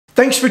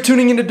Thanks for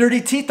tuning into Dirty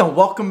Teeth and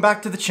welcome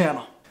back to the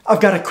channel. I've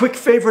got a quick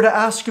favor to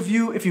ask of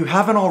you. If you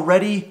haven't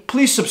already,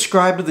 please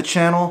subscribe to the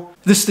channel.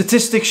 The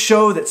statistics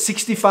show that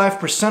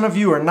 65% of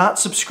you are not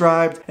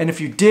subscribed, and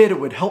if you did, it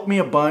would help me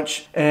a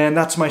bunch, and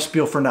that's my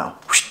spiel for now.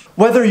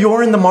 Whether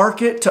you're in the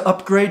market to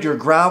upgrade your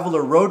gravel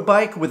or road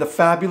bike with a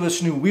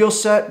fabulous new wheel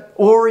set,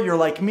 or you're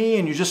like me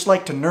and you just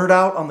like to nerd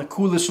out on the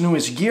coolest,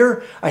 newest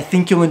gear, I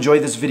think you'll enjoy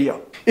this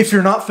video. If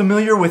you're not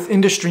familiar with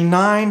Industry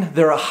 9,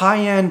 they're a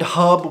high-end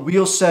hub,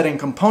 wheel set, and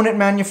component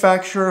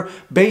manufacturer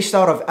based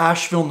out of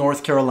Asheville,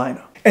 North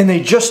Carolina. And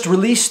they just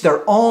released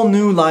their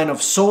all-new line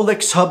of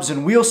Solix hubs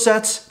and wheel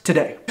sets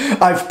today.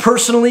 I've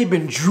personally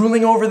been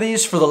drooling over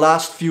these for the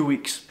last few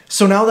weeks.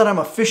 So now that I'm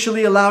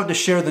officially allowed to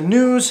share the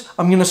news,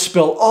 I'm gonna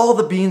spill all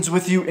the beans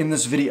with you in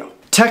this video.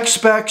 Tech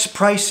specs,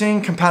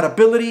 pricing,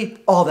 compatibility,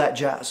 all that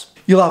jazz.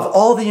 You'll have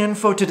all the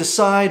info to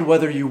decide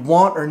whether you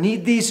want or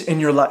need these in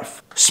your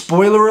life.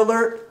 Spoiler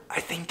alert, I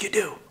think you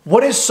do.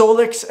 What is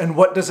Solix and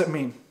what does it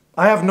mean?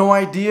 I have no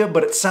idea,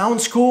 but it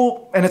sounds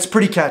cool and it's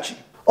pretty catchy.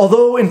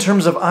 Although in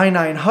terms of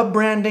i9 hub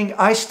branding,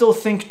 I still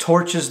think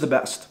torch is the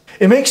best.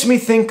 It makes me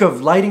think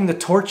of lighting the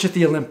torch at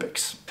the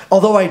Olympics.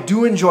 Although I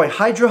do enjoy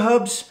Hydra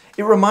hubs,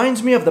 it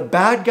reminds me of the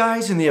bad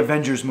guys in the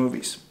Avengers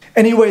movies.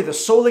 Anyway, the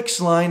Solix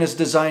line is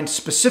designed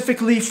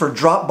specifically for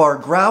drop bar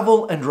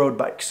gravel and road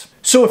bikes.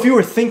 So if you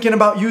were thinking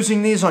about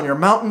using these on your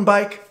mountain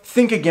bike,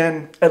 think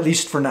again, at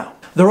least for now.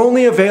 They're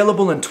only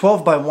available in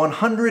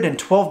 12x100 and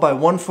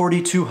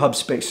 12x142 hub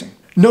spacing.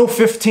 No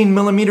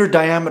 15mm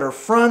diameter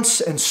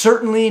fronts, and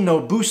certainly no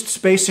boost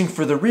spacing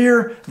for the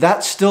rear.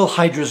 That's still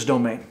Hydra's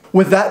domain.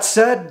 With that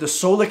said, the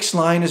Solix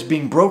line is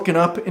being broken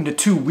up into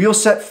two wheel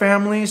set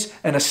families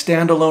and a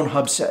standalone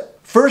hub set.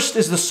 First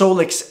is the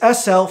Solix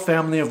SL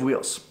family of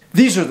wheels.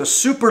 These are the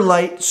super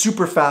light,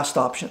 super fast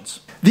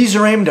options. These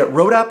are aimed at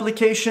road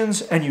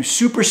applications and use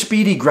super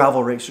speedy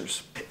gravel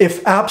racers.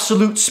 If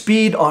absolute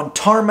speed on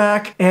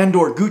tarmac and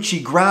or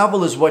Gucci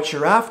gravel is what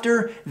you're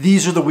after,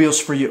 these are the wheels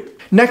for you.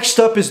 Next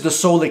up is the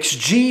Solix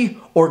G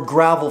or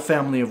gravel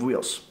family of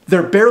wheels.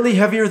 They're barely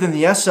heavier than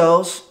the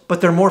SLs,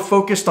 but they're more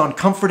focused on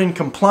comfort and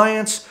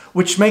compliance,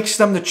 which makes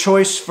them the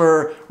choice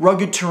for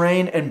rugged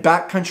terrain and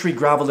backcountry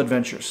gravel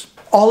adventures.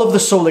 All of the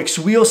Solix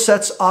wheel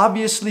sets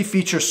obviously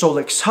feature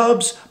Solix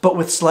hubs, but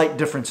with slight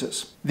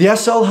differences. The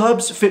SL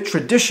hubs fit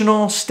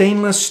traditional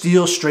stainless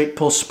steel straight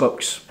pull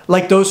spokes,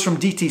 like those from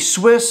DT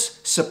Swiss,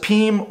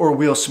 Sapim, or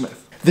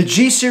Wheelsmith. The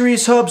G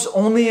Series hubs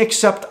only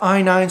accept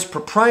i9's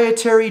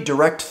proprietary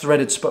direct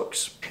threaded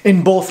spokes.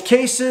 In both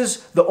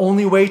cases, the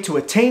only way to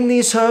attain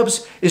these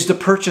hubs is to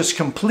purchase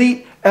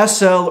complete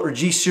SL or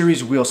G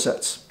Series wheel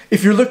sets.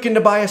 If you're looking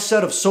to buy a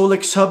set of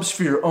Solix hubs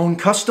for your own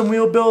custom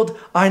wheel build,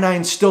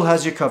 i9 still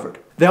has you covered.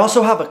 They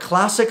also have a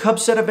classic hub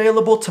set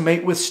available to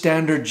mate with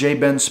standard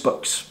J-bend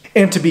spokes.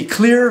 And to be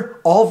clear,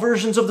 all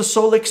versions of the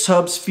Solix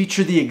hubs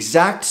feature the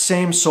exact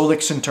same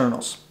Solix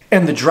internals.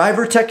 And the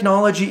driver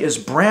technology is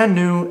brand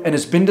new and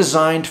has been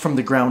designed from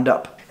the ground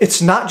up.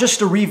 It's not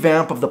just a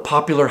revamp of the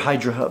popular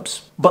Hydra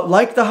hubs. But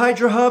like the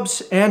Hydra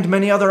hubs and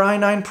many other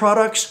i9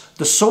 products,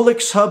 the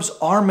Solix hubs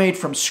are made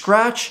from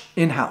scratch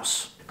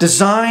in-house.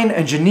 Design,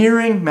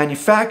 engineering,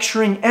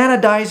 manufacturing,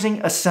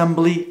 anodizing,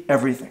 assembly,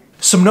 everything.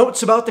 Some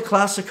notes about the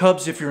classic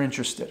hubs if you're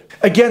interested.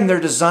 Again, they're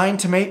designed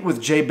to mate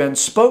with J-bend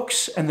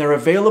spokes, and they're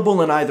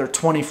available in either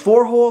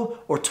 24-hole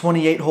or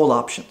 28-hole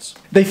options.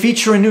 They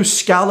feature a new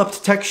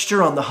scalloped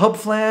texture on the hub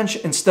flange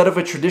instead of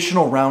a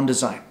traditional round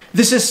design.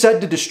 This is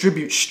said to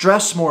distribute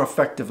stress more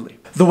effectively.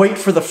 The weight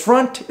for the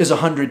front is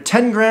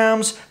 110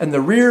 grams, and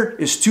the rear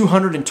is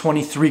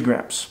 223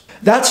 grams.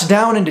 That's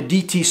down into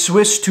DT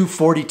Swiss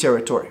 240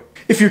 territory.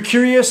 If you're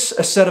curious,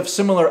 a set of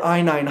similar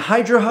i9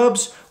 Hydra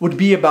hubs would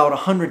be about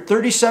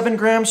 137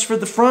 grams for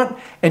the front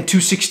and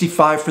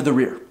 265 for the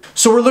rear.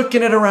 So we're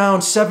looking at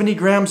around 70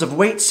 grams of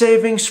weight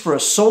savings for a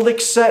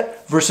Solix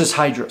set versus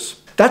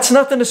Hydras. That's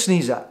nothing to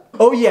sneeze at.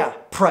 Oh yeah,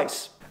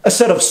 price. A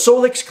set of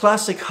Solix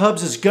classic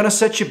hubs is gonna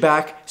set you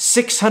back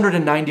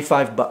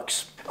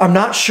 $695. I'm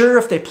not sure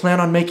if they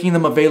plan on making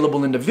them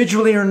available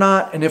individually or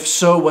not, and if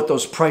so, what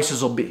those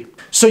prices will be.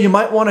 So you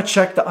might want to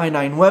check the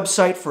i9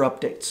 website for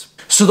updates.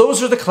 So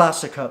those are the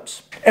classic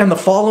hubs. And the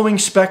following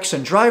specs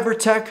and driver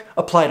tech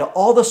apply to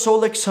all the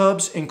Solix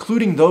hubs,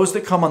 including those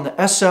that come on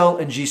the SL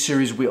and G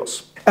Series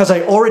wheels. As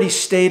I already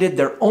stated,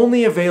 they're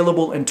only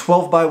available in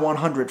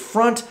 12x100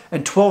 front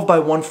and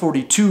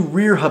 12x142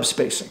 rear hub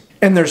spacing.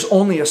 And there's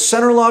only a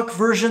center lock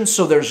version,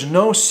 so there's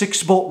no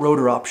 6-bolt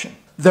rotor option.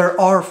 There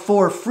are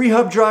 4 free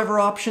hub driver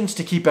options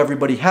to keep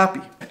everybody happy.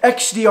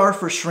 XDR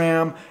for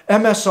SRAM,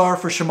 MSR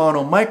for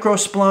Shimano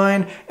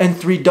Microspline,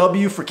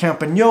 N3W for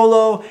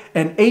Campagnolo,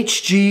 and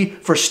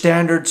HG for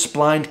standard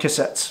splined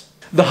cassettes.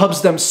 The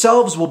hubs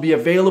themselves will be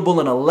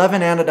available in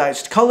 11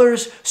 anodized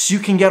colors, so you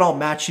can get all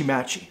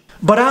matchy-matchy.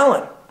 But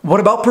Alan, what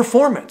about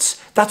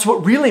performance? That's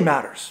what really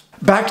matters.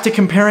 Back to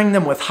comparing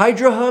them with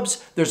Hydra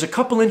hubs, there's a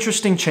couple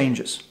interesting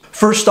changes.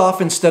 First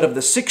off, instead of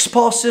the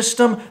 6-pawl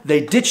system,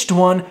 they ditched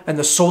one and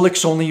the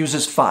Solix only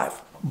uses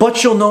 5.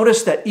 But you'll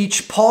notice that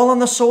each pawl on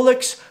the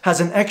Solix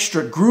has an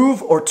extra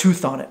groove or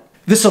tooth on it.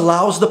 This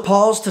allows the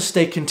pawls to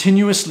stay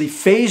continuously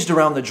phased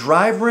around the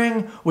drive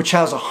ring, which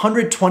has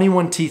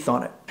 121 teeth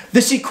on it.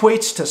 This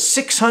equates to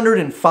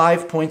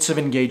 605 points of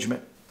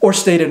engagement. Or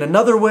stated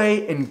another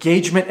way,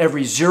 engagement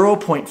every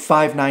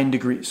 0.59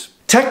 degrees.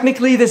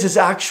 Technically, this is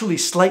actually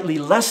slightly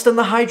less than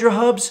the Hydra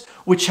hubs,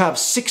 which have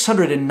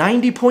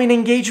 690 point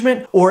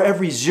engagement or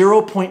every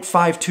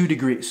 0.52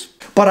 degrees.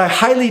 But I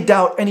highly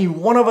doubt any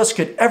one of us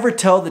could ever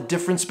tell the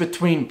difference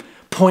between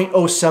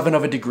 0.07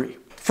 of a degree.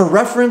 For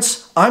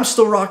reference, I'm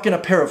still rocking a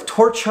pair of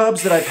Torch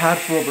hubs that I've had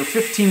for over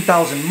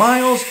 15,000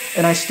 miles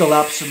and I still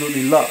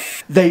absolutely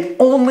love. They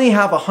only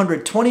have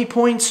 120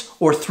 points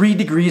or 3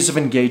 degrees of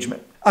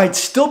engagement. I'd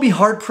still be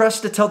hard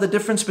pressed to tell the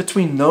difference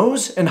between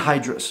those and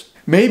Hydras.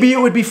 Maybe it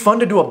would be fun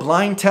to do a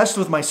blind test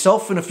with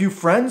myself and a few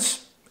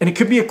friends, and it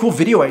could be a cool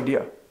video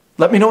idea.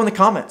 Let me know in the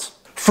comments.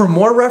 For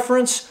more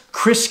reference,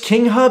 Chris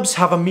King hubs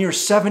have a mere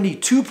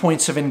 72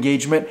 points of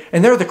engagement,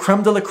 and they're the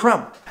creme de la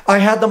creme. I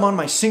had them on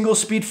my single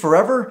speed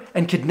forever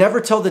and could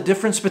never tell the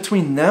difference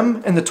between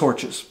them and the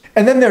Torches.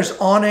 And then there's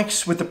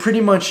Onyx with the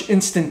pretty much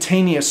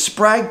instantaneous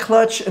sprag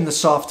clutch and the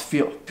soft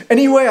feel.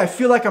 Anyway, I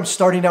feel like I'm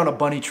starting down a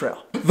bunny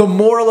trail. The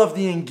moral of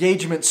the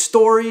engagement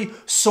story,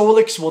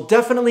 Solix will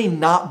definitely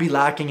not be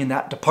lacking in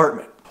that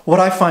department. What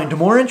I find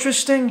more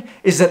interesting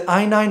is that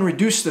i9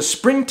 reduced the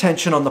spring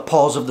tension on the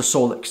pawls of the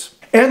Solix.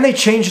 And they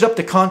changed up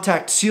the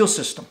contact seal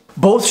system.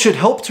 Both should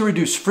help to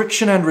reduce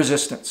friction and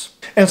resistance.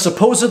 And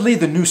supposedly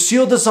the new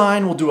seal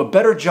design will do a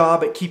better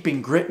job at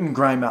keeping grit and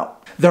grime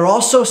out. They're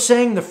also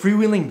saying the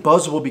freewheeling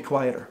buzz will be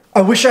quieter.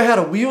 I wish I had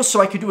a wheel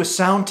so I could do a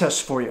sound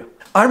test for you.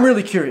 I'm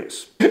really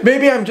curious.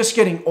 Maybe I'm just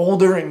getting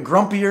older and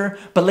grumpier,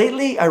 but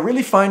lately I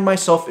really find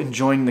myself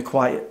enjoying the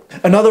quiet.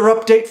 Another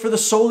update for the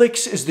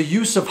Solix is the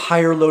use of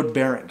higher load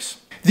bearings.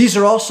 These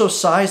are also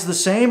sized the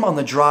same on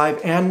the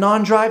drive and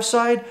non-drive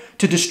side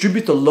to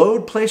distribute the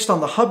load placed on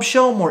the hub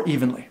shell more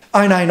evenly.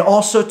 i9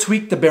 also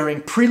tweaked the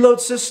bearing preload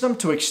system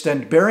to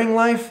extend bearing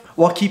life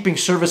while keeping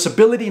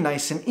serviceability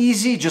nice and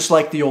easy, just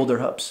like the older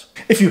hubs.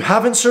 If you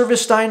haven't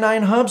serviced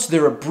i9 hubs,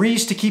 they're a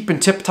breeze to keep in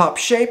tip-top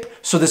shape,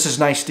 so this is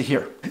nice to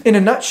hear. In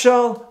a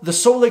nutshell, the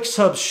Solix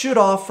hubs should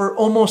offer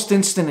almost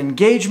instant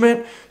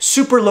engagement,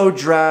 super low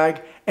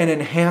drag, and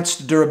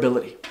enhanced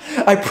durability.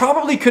 I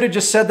probably could have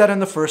just said that in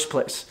the first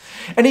place.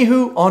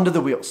 Anywho, onto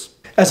the wheels.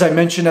 As I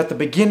mentioned at the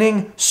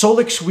beginning,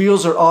 Solix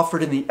wheels are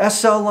offered in the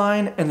SL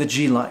line and the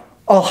G line.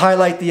 I'll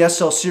highlight the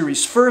SL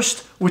series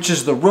first, which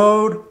is the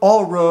road,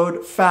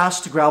 all-road,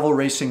 fast gravel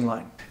racing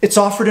line. It's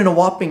offered in a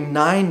whopping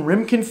 9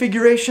 rim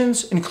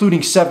configurations,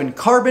 including 7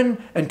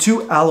 carbon and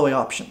 2 alloy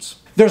options.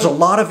 There's a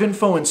lot of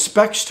info and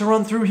specs to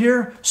run through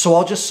here, so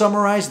I'll just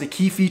summarize the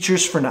key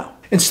features for now.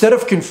 Instead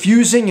of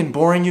confusing and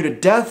boring you to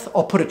death,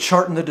 I'll put a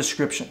chart in the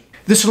description.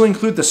 This will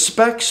include the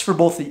specs for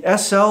both the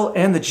SL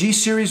and the G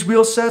series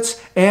wheel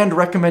sets and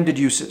recommended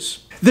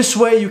uses. This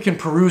way you can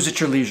peruse at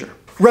your leisure.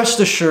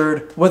 Rest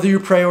assured, whether you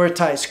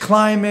prioritize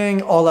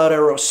climbing, all-out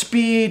aero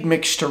speed,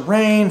 mixed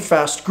terrain,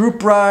 fast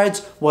group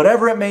rides,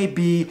 whatever it may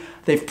be,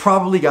 they've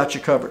probably got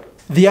you covered.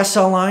 The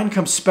SL line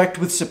comes spec'd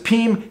with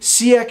Supreme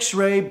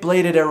CX-ray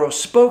bladed aero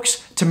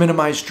spokes to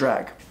minimize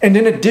drag. And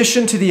in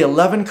addition to the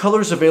 11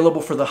 colors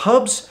available for the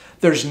hubs,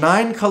 there's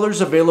 9 colors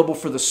available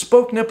for the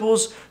spoke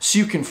nipples, so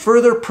you can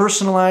further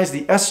personalize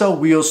the SL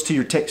wheels to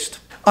your taste.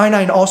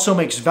 i9 also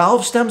makes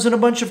valve stems in a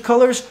bunch of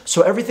colors,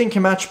 so everything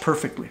can match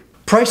perfectly.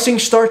 Pricing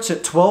starts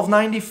at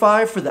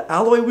 $12.95 for the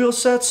alloy wheel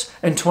sets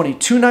and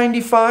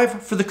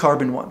 $22.95 for the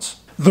carbon ones.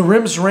 The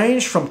rims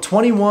range from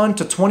 21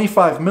 to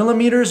 25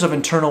 millimeters of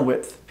internal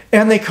width.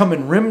 And they come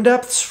in rim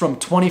depths from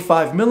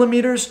 25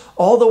 millimeters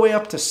all the way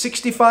up to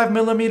 65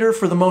 millimeter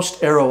for the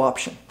most aero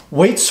option.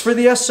 Weights for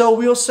the SL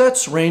wheel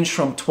sets range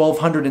from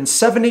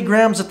 1,270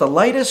 grams at the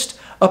lightest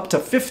up to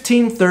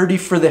 1,530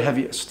 for the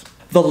heaviest.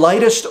 The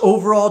lightest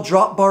overall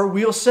drop bar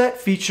wheel set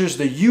features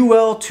the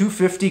UL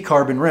 250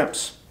 carbon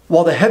rims,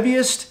 while the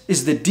heaviest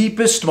is the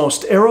deepest,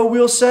 most aero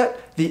wheel set,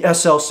 the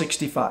SL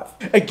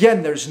 65.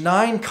 Again, there's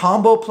 9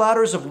 combo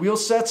platters of wheel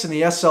sets in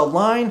the SL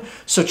line,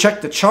 so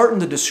check the chart in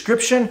the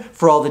description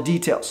for all the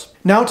details.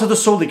 Now to the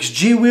Solix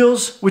G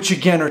Wheels, which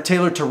again are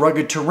tailored to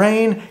rugged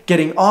terrain,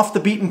 getting off the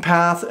beaten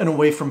path and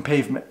away from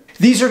pavement.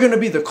 These are going to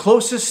be the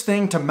closest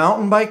thing to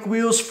mountain bike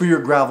wheels for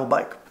your gravel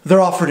bike. They're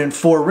offered in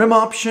 4 rim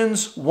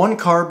options, 1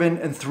 carbon,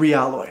 and 3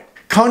 alloy.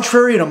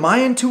 Contrary to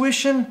my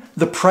intuition,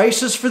 the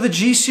prices for the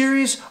G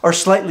series are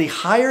slightly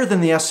higher than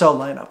the SL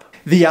lineup.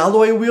 The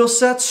alloy wheel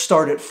sets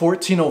start at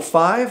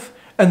 $14.05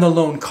 and the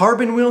lone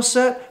carbon wheel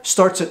set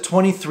starts at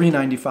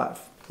 $23.95.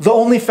 The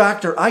only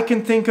factor I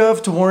can think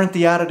of to warrant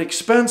the added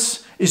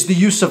expense is the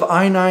use of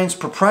i9's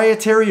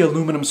proprietary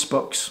aluminum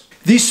spokes.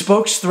 These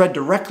spokes thread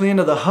directly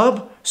into the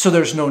hub, so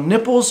there's no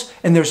nipples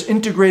and there's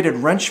integrated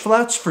wrench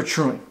flats for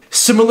truing.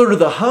 Similar to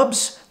the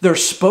hubs, their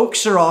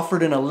spokes are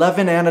offered in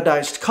 11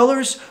 anodized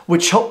colors,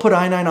 which helped put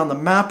i9 on the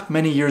map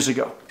many years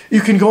ago. You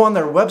can go on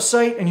their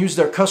website and use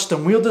their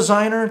custom wheel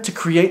designer to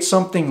create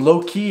something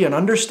low-key and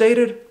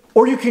understated,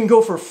 or you can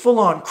go for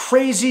full-on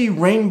crazy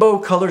rainbow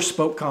color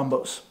spoke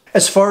combos.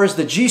 As far as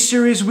the G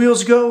series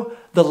wheels go,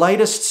 the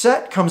lightest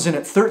set comes in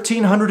at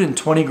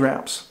 1,320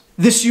 grams.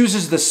 This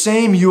uses the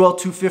same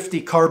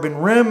UL250 carbon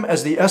rim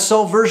as the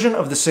SL version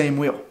of the same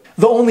wheel.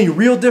 The only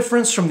real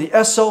difference from the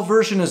SL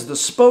version is the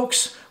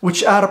spokes,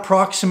 which add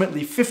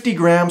approximately 50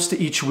 grams to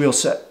each wheel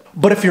set.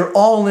 But if you're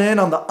all in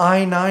on the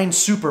i9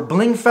 super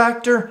bling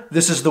factor,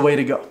 this is the way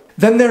to go.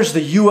 Then there's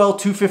the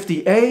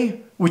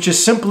UL250A, which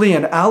is simply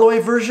an alloy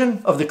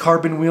version of the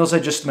carbon wheels I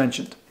just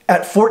mentioned.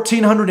 At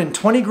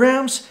 1,420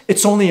 grams,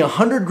 it's only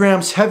 100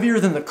 grams heavier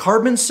than the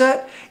carbon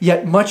set,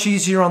 yet much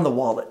easier on the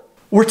wallet.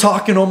 We're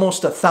talking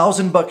almost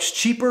 $1,000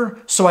 cheaper,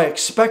 so I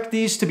expect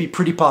these to be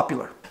pretty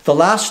popular. The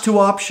last two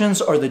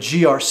options are the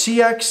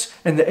GRCX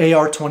and the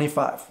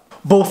AR25.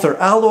 Both are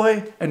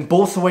alloy and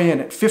both weigh in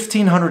at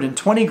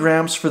 1,520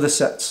 grams for the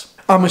sets.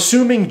 I'm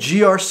assuming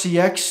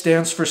GRCX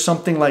stands for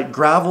something like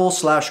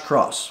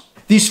gravel/cross.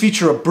 These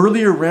feature a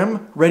burlier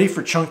rim ready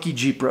for chunky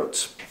Jeep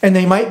roads. And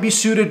they might be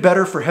suited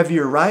better for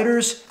heavier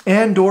riders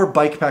and/or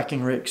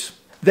bikepacking rigs.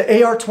 The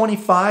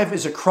AR25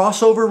 is a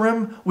crossover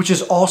rim, which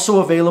is also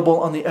available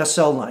on the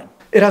SL line.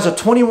 It has a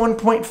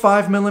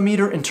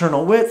 21.5mm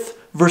internal width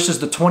versus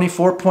the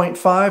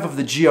 24.5 of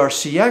the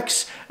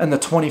GRCX and the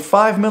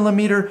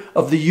 25mm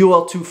of the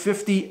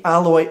UL250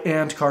 alloy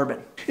and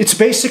carbon. It's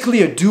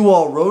basically a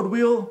do-all road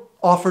wheel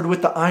offered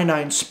with the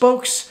i9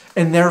 spokes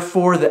and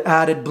therefore the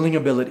added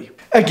blingability.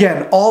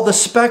 Again, all the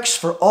specs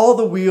for all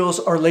the wheels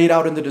are laid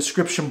out in the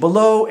description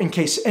below in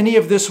case any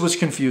of this was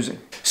confusing.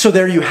 So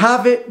there you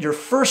have it, your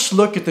first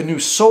look at the new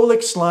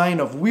Solix line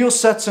of wheel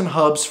sets and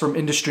hubs from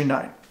Industry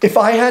 9. If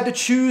I had to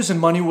choose and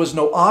money was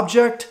no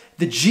object,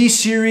 the G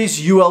Series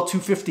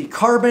UL250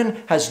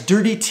 Carbon has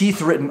dirty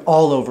teeth written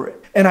all over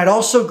it. And I'd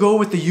also go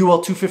with the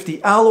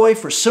UL250 Alloy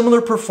for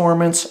similar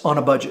performance on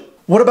a budget.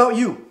 What about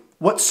you?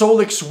 What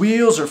Solix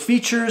wheels or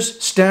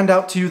features stand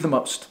out to you the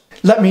most?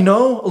 Let me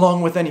know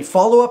along with any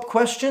follow-up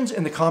questions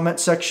in the comment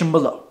section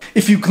below.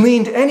 If you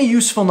gleaned any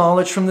useful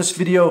knowledge from this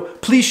video,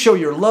 please show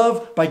your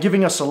love by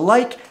giving us a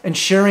like and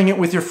sharing it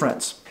with your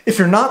friends. If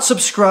you're not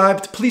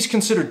subscribed, please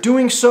consider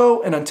doing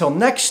so, and until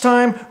next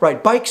time,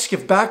 ride bikes,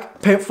 give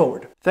back, pay it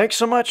forward. Thanks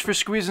so much for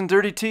squeezing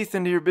dirty teeth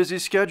into your busy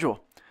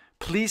schedule.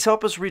 Please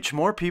help us reach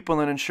more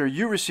people and ensure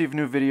you receive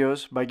new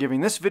videos by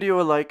giving this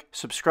video a like,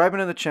 subscribing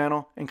to the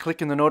channel, and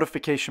clicking the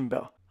notification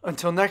bell.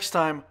 Until next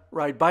time,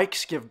 ride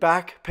bikes, give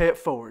back, pay it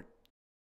forward.